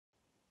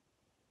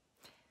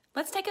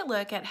Let's take a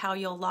look at how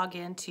you'll log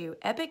into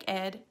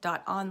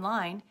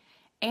Epiced.online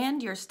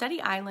and your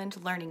Study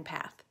Island learning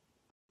path.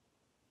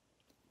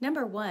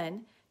 Number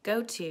 1,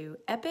 go to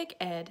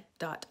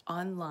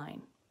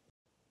Epiced.online.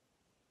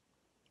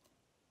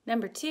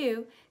 Number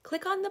 2,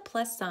 click on the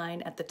plus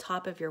sign at the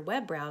top of your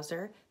web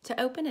browser to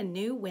open a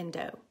new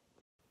window.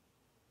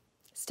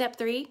 Step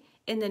 3,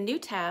 in the new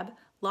tab,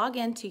 log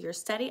into your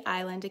Study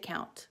Island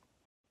account.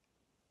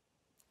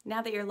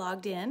 Now that you're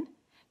logged in,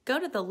 go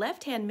to the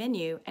left-hand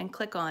menu and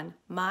click on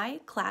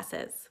My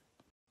Classes.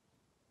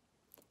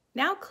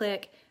 Now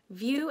click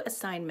View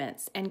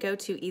Assignments and go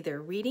to either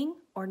Reading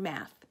or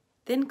Math.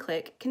 Then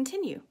click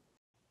Continue.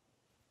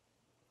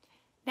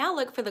 Now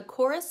look for the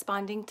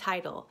corresponding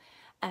title.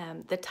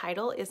 The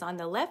title is on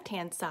the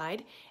left-hand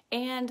side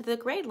and the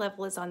grade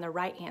level is on the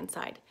right-hand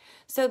side.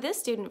 So this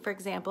student, for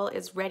example,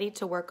 is ready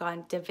to work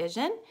on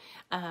division.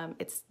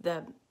 It's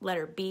the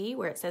letter B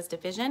where it says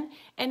division.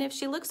 And if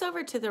she looks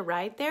over to the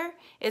right there,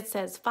 it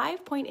says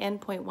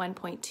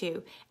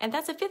 5.N.1.2, and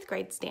that's a 5th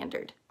grade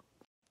standard.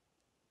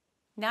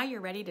 Now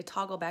you're ready to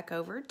toggle back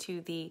over to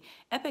the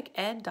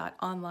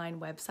Epiced.online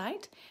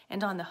website,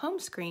 and on the home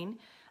screen,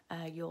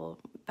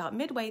 about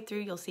midway through,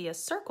 you'll see a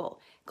circle.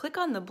 Click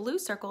on the blue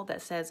circle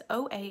that says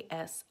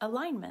OAS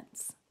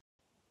Alignments.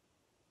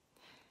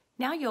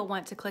 Now you'll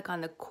want to click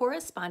on the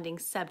corresponding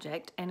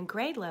subject and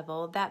grade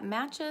level that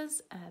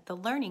matches the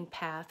learning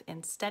path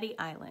in Study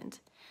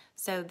Island.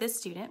 So this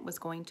student was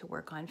going to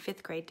work on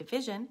 5th grade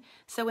division,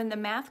 so in the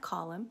math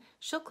column,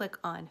 she'll click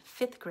on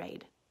 5th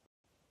grade.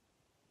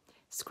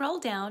 Scroll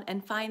down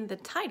and find the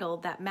title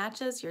that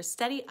matches your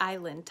Study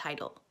Island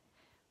title.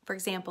 For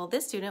example,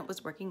 this student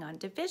was working on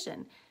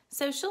division,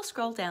 so she'll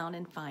scroll down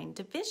and find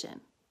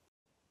division.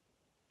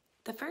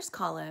 The first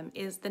column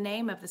is the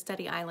name of the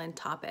Study Island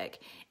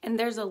topic, and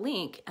there's a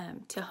link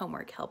to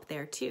homework help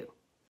there too.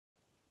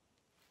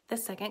 The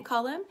second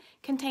column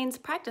contains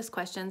practice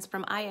questions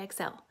from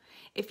IXL.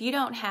 If you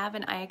don't have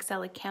an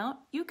IXL account,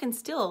 you can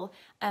still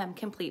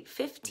complete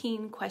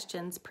 15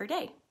 questions per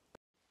day.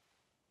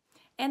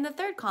 And the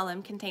third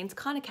column contains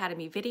Khan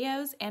Academy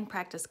videos and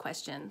practice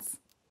questions.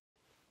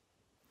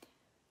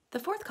 The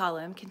fourth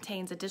column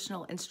contains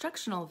additional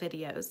instructional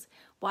videos.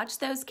 Watch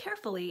those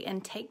carefully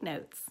and take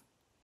notes.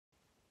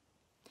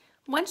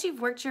 Once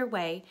you've worked your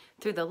way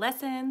through the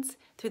lessons,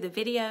 through the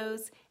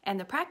videos, and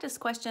the practice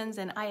questions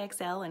in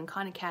IXL and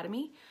Khan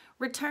Academy,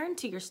 return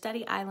to your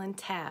Study Island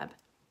tab.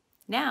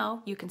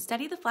 Now you can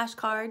study the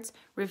flashcards,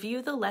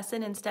 review the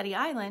lesson in Study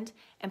Island,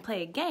 and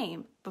play a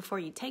game before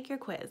you take your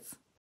quiz.